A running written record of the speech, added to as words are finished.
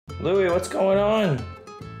Louie, what's going on?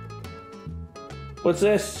 What's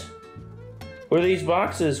this? What are these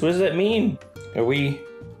boxes? What does that mean? Are we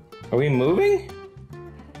moving?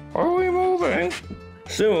 Are we moving?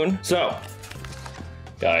 Soon. So,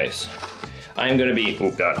 guys, I'm gonna be,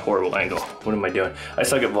 oh God, horrible angle. What am I doing? I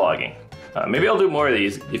suck at vlogging. Maybe I'll do more of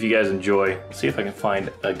these if you guys enjoy. See if I can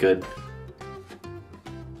find a good,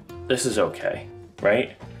 this is okay,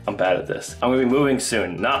 right? I'm bad at this. I'm gonna be moving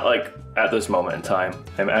soon, not like at this moment in time.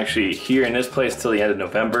 I'm actually here in this place till the end of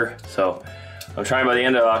November, so I'm trying by the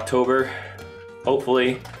end of October,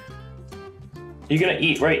 hopefully. You gonna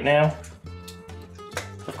eat right now?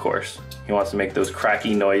 Of course. He wants to make those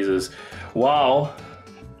cracky noises while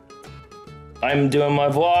I'm doing my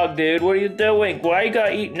vlog, dude. What are you doing? Why you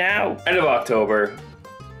gotta eat now? End of October,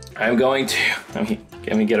 I'm going to,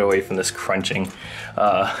 let me get away from this crunching.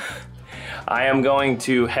 I am going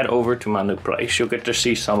to head over to my new place. You'll get to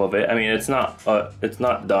see some of it. I mean, it's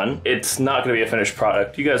not done. It's not gonna be a finished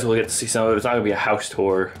product. You guys will get to see some of it. It's not gonna be a house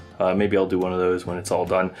tour. Maybe I'll do one of those when it's all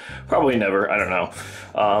done. Probably never, I don't know.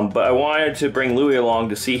 But I wanted to bring Louie along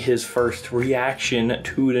to see his first reaction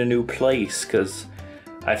to the new place, because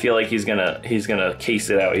I feel like he's gonna case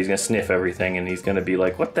it out. He's gonna sniff everything and he's gonna be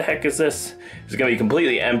like, what the heck is this? It's gonna be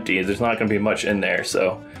completely empty. There's not gonna be much in there,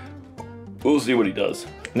 so we'll see what he does.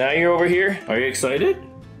 Now you're over here. Are you excited?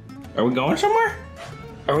 Are we going somewhere?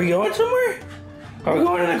 Are we going somewhere? Are we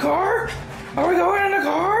going in the car? Are we going in the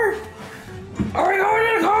car? Are we going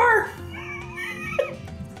in the car?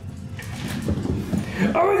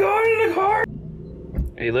 Are we going in the car?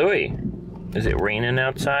 Hey Louie, is it raining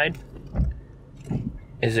outside?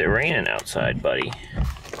 Is it raining outside, buddy?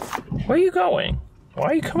 Where are you going? Why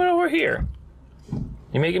are you coming over here?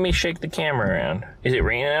 You're making me shake the camera around. Is it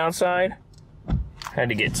raining outside? Had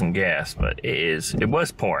to get some gas, but it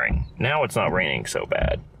was pouring. Now it's not raining so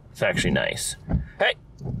bad. It's actually nice. Hey,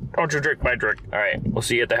 don't you drink my drink. All right, we'll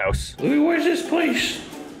see you at the house. Louie, where's this place?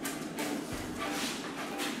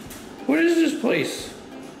 What is this place?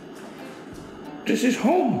 This is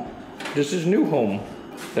home. This is new home.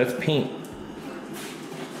 That's paint.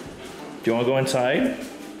 Do you want to go inside?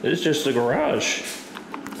 This is just the garage.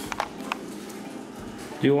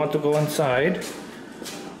 Do you want to go inside?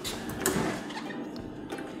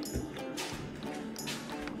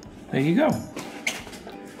 There you go.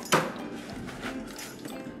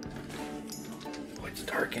 Oh, it's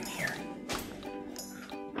dark in here.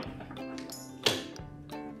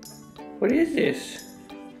 What is this?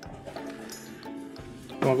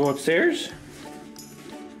 You want to go upstairs?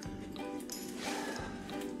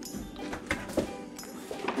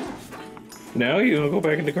 No, you want to go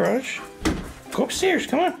back in the garage? Go upstairs,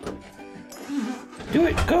 come on. Do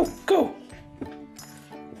it, go, go.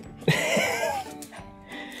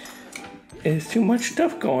 There's too much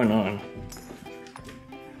stuff going on.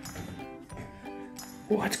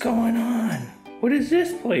 What's going on? What is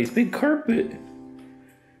this place? Big carpet.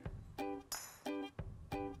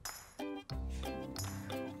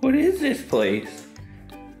 What is this place?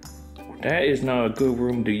 That is not a good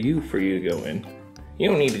room for you to go in. You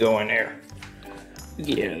don't need to go in there.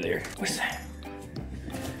 Get out of there. What's that?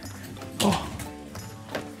 Oh.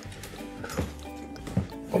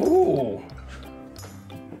 Oh.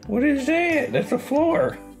 What is that? That's a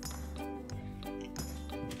floor.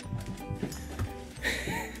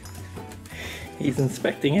 He's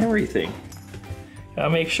inspecting everything. Gotta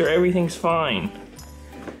make sure everything's fine.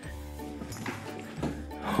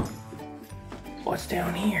 What's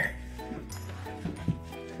down here?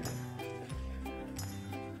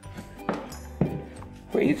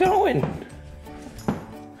 Where are you going?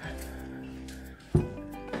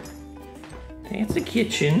 That's the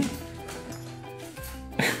kitchen.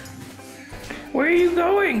 Where are you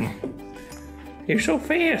going? You're so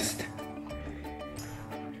fast.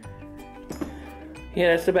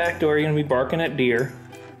 Yeah, that's the back door. You're gonna be barking at deer.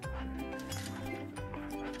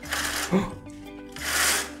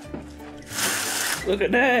 Look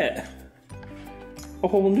at that. A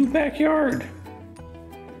whole new backyard.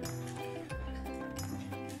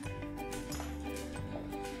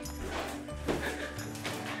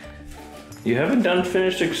 You haven't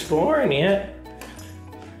finished exploring yet.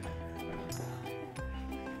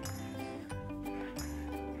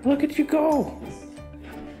 Look at you go.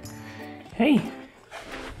 Hey.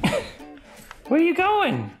 Where are you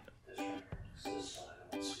going?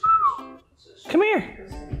 Come here.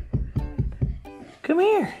 Come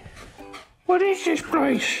here. What is this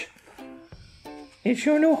place? It's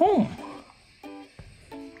your new home.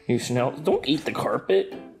 You smell, don't eat the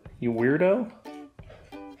carpet, you weirdo.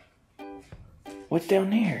 What's down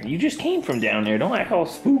there? You just came from down there. Don't act all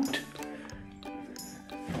spooked.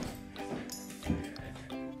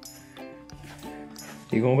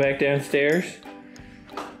 You going back downstairs?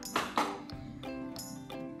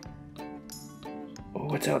 Oh,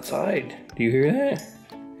 what's outside? Do you hear that?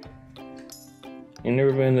 You've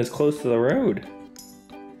never been this close to the road.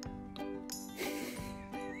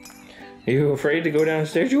 Are you afraid to go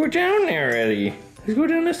downstairs? You were down there already. Let's go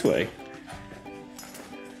down this way.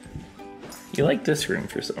 You like this room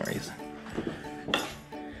for some reason.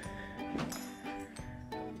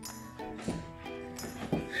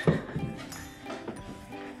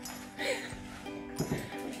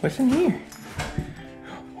 What's in here?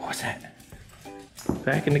 What's that?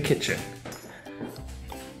 Back in the kitchen.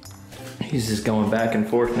 He's just going back and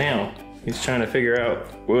forth now. He's trying to figure out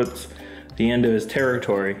what's the end of his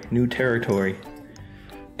territory, new territory.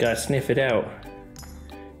 Gotta sniff it out.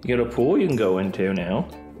 You got a pool you can go into now.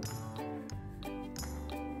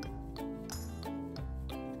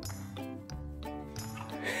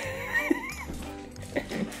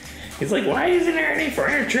 He's like, why isn't there any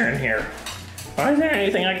furniture in here? Why isn't there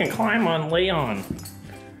anything I can climb on, lay on?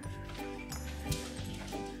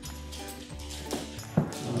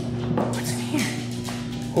 What's in here?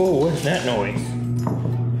 Whoa, what is that noise?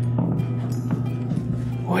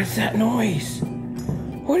 What is that noise?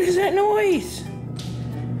 What is that noise?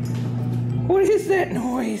 What is that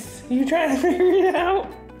noise? Are you trying to figure it out?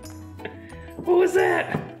 What was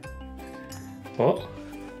that? Oh.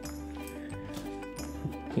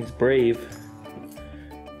 He's brave.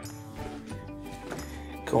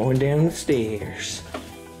 Going down the stairs.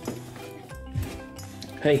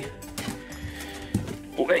 Hey.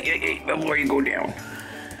 Hey, before you go down.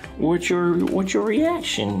 What's your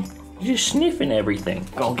reaction? You're just sniffing everything.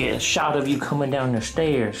 Gonna get a shot of you coming down the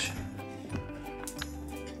stairs.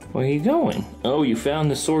 Where are you going? Oh, you found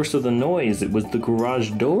the source of the noise. It was the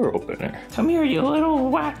garage door opener. Come here, you little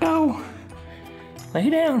wacko. Lay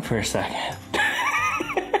down for a second.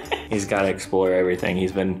 He's got to explore everything.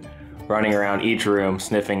 He's been running around each room,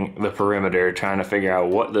 sniffing the perimeter, trying to figure out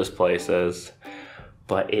what this place is.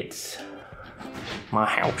 But it's my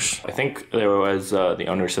house. I think there was, the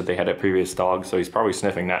owner said they had a previous dog, so he's probably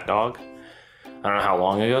sniffing that dog. I don't know how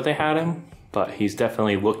long ago they had him, but he's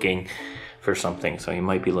definitely looking for something, so he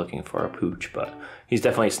might be looking for a pooch, but he's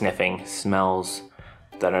definitely sniffing smells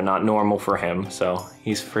that are not normal for him, so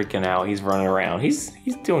he's freaking out. He's running around. He's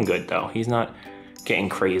doing good, though. He's not getting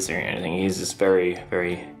crazy or anything. He's just very,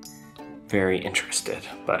 very, very interested.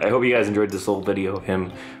 But I hope you guys enjoyed this little video of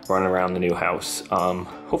him running around the new house.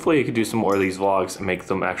 Hopefully you could do some more of these vlogs and make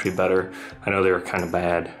them actually better. I know they were kind of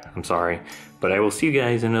bad. I'm sorry. But I will see you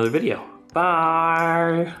guys in another video.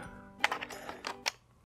 Bye!